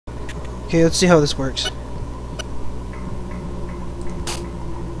Okay, let's see how this works.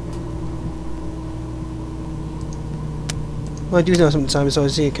 Well, I do know sometimes, so I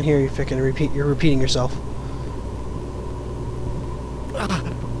see I can hear you freaking you're repeating yourself.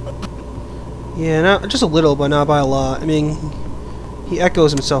 Yeah, not just a little, but not by a lot. I mean, he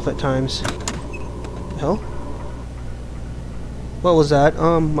echoes himself at times. Hell? What was that?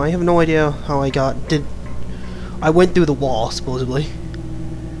 I have no idea how I went through the wall, supposedly.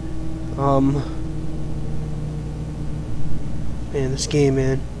 Man, this game,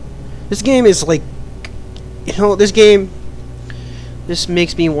 man. This game is like, you know, this game just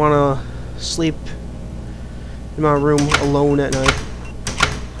makes me wanna sleep in my room alone at night.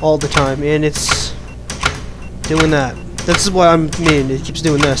 All the time, and it's doing that. This is what I mean, it keeps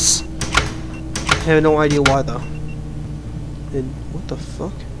doing this. I have no idea why, though. And what the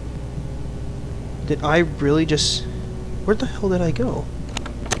fuck? Did I really just... Where the hell did I go?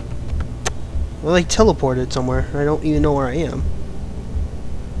 Well, I teleported somewhere. I don't even know where I am.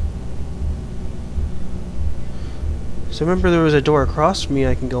 So remember there was a door across from me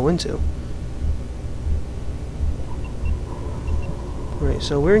I can go into. Right,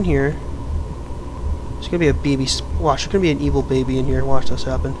 so we're in here. There's gonna be a baby... Watch, there's gonna be an evil baby in here. Watch this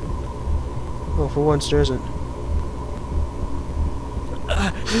happen. Oh, for once there isn't.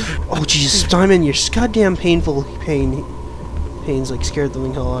 Oh, Jesus, Simon, your goddamn pain's like scared the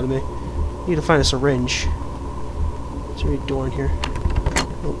living hell out of me. I need to find a syringe. Is there a door in here?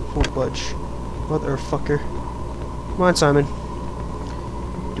 Oh, won't budge. Motherfucker. Come on, Simon.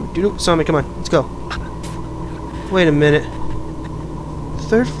 Simon, come on, let's go. Wait a minute. The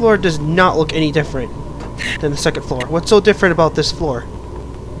third floor does not look any different than the second floor. What's so different about this floor?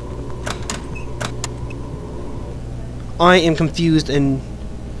 I am confused in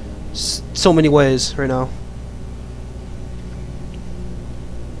so many ways right now.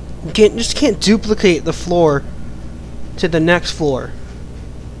 You just can't duplicate the floor to the next floor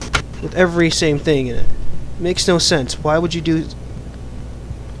with every same thing in it. It makes no sense. Why would you do...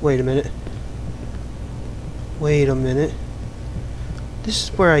 Wait a minute. Wait a minute. This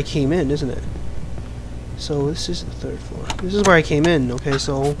is where I came in, isn't it? So this is the third floor. This is where I came in. Okay,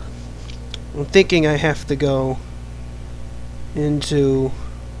 so I'm thinking I have to go into...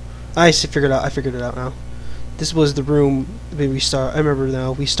 I figured it out now. This was the room I remember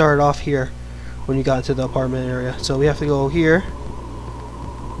now. We started off here when you got to the apartment area. So we have to go here,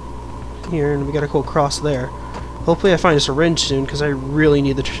 and we gotta go across there. Hopefully I find a syringe soon, because I really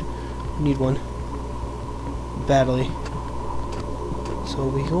need need one badly. So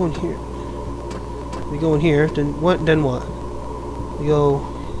we go in here. We go in here. Then what? Then what? We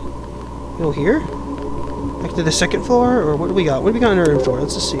go here. Back to the second floor, or what do we got? What do we got in our room for?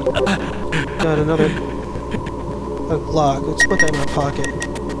 Let's just see. Got another Glock. Let's put that in our pocket.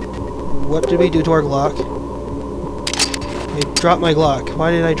 What did we do to our Glock? I dropped my Glock.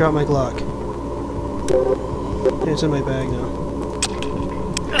 Why did I drop my Glock? It's in my bag now.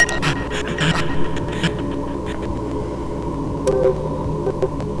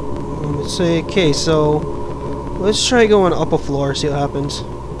 Let's say, okay, so let's try going up a floor, see what happens.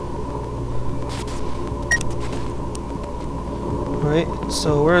 Alright,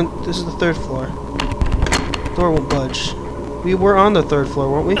 so we're on, this is the third floor. Door won't budge. We were on the third floor,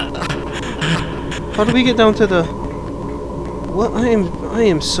 weren't we? How did we get down to the... What? I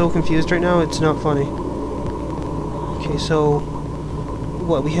am so confused right now, it's not funny. Okay, so...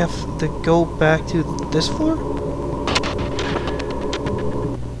 What, we have to go back to this floor?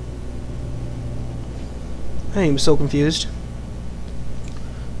 I am so confused.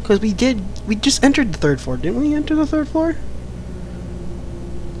 Because we just entered the third floor, didn't we enter the third floor?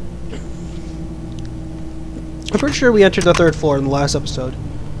 I'm pretty sure we entered the third floor in the last episode.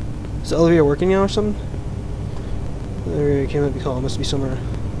 Is the elevator working now or something? The elevator can't be called, it must be somewhere.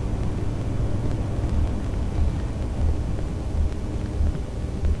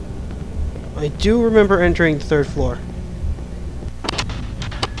 I do remember entering the third floor.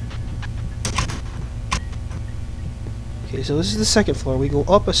 Okay, so this is the second floor. We go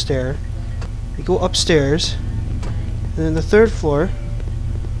up a stair. We go upstairs. And then the third floor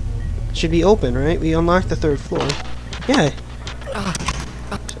should be open, right? We unlocked the third floor. Yeah.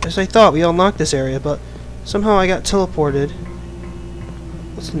 As I thought, we unlocked this area, but somehow I got teleported.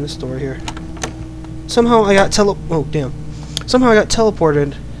 What's in this door here? Somehow I got oh, damn. Somehow I got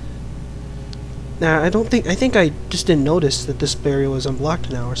teleported. Nah, I think I just didn't notice that this area was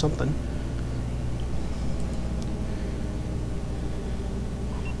unblocked now or something.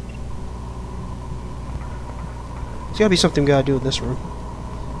 There's gotta be something we gotta do in this room.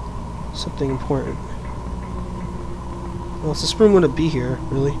 Something important. Well, this room wouldn't be here,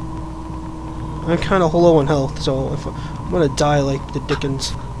 really. I'm kind of low on health, so if I'm gonna die like the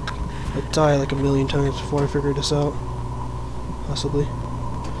Dickens. I'll die like a million times before I figure this out. Possibly.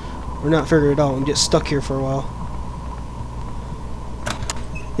 Or not figure it out and get stuck here for a while.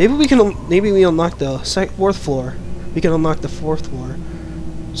 Maybe we can. Maybe we unlock the fourth floor. We can unlock the fourth floor.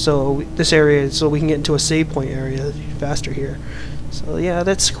 So this area, so we can get into a save point area faster here. So yeah,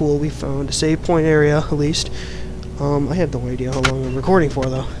 that's cool. We found a save point area at least. I have no idea how long I'm recording for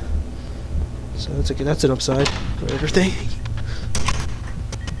though. So that's okay. That's an upside for everything.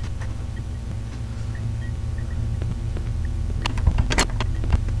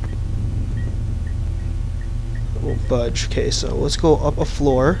 Won't budge. Okay, so let's go up a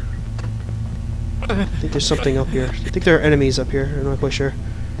floor. I think there's something up here. I think there are enemies up here. I'm not quite sure.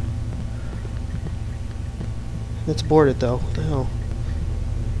 It's boarded though. What the hell?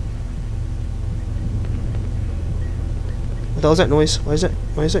 What the hell is that noise? Why is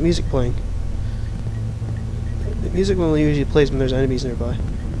that music playing? The music only usually plays when there's enemies nearby.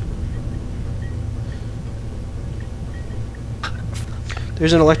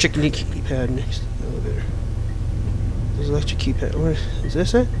 There's an electric keypad next to the elevator. There's an electric keypad. What is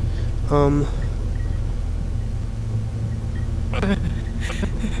this it?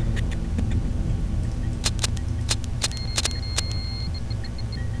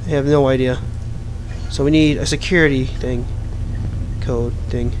 I have no idea. So we need a security thing. Code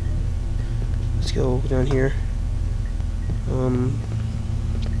thing. Let's go down here.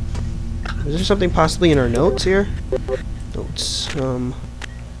 Is there something possibly in our notes here? Notes.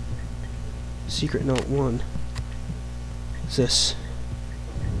 Secret note 1. What's this?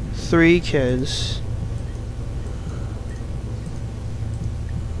 3 kids.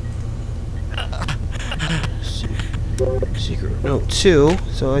 Secret note 2.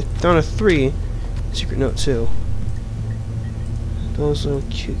 So I found a 3. Secret note 2. Those little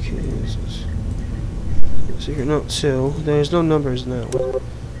cute kids. Secret note 2. There's no numbers in that one.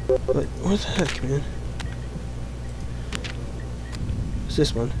 But what the heck, man? What's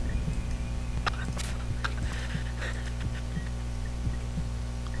this one?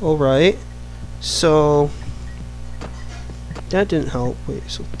 Alright. So that didn't help. Wait,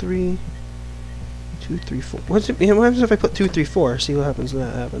 so 3, 2, 3, 4. What happens if I put 2, 3, 4? See what happens when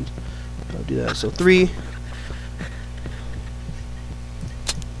that happens. I'll do that. So 3.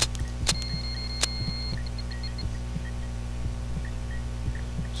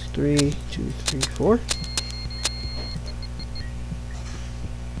 3, 2, 3, 4.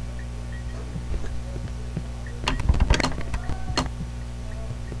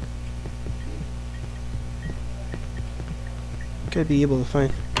 Gotta be able to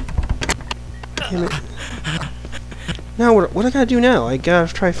find. Damn it! Now what I gotta do now? I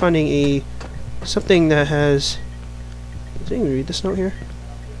gotta try finding something that has. Did I read this note here?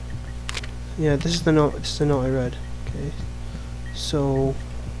 Yeah, this is the note. This is the note I read. Okay, so.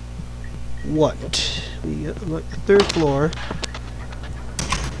 What? We got like the 3rd floor.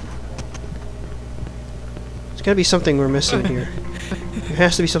 There's gotta be something we're missing here. There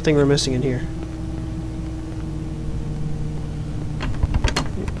has to be something we're missing in here.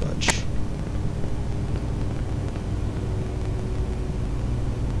 Budge.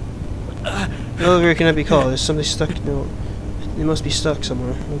 The elevator cannot be called. There's something stuck. No, it must be stuck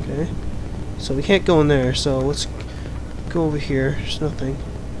somewhere. Okay. So we can't go in there. So let's go over here. There's nothing.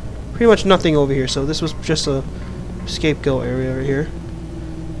 Pretty much nothing over here, so this was just a scapegoat area over here.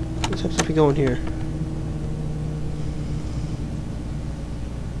 Let's have to go in here.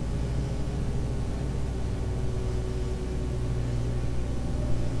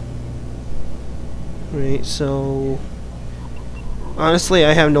 Right, so honestly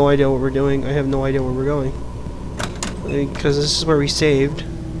I have no idea what we're doing. I have no idea where we're going. Because this is where we saved.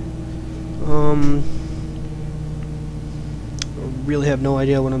 Really have no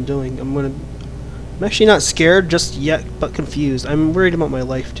idea what I'm doing. I'm actually not scared just yet, but confused. I'm worried about my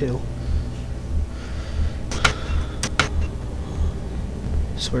life too.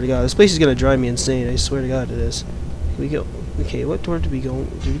 Swear to God, this place is gonna drive me insane. I swear to God, it is. Can we go? Okay, what door did we go?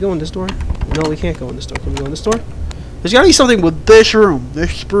 Did we go in this door? No, we can't go in this door. Can we go in this door? There's gotta be something with this room.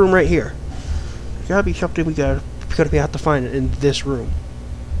 This room right here. There's gotta be something we gotta have to find it in this room.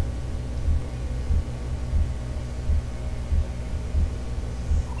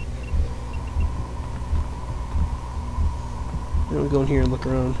 I'm gonna go in here and look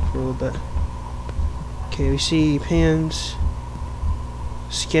around for a little bit. Okay, we see pans.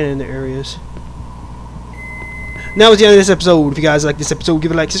 Scanning the areas. Now is the end of this episode. If you guys like this episode,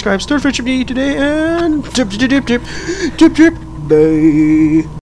 give it a like, subscribe, start friendship today, and tip, bye.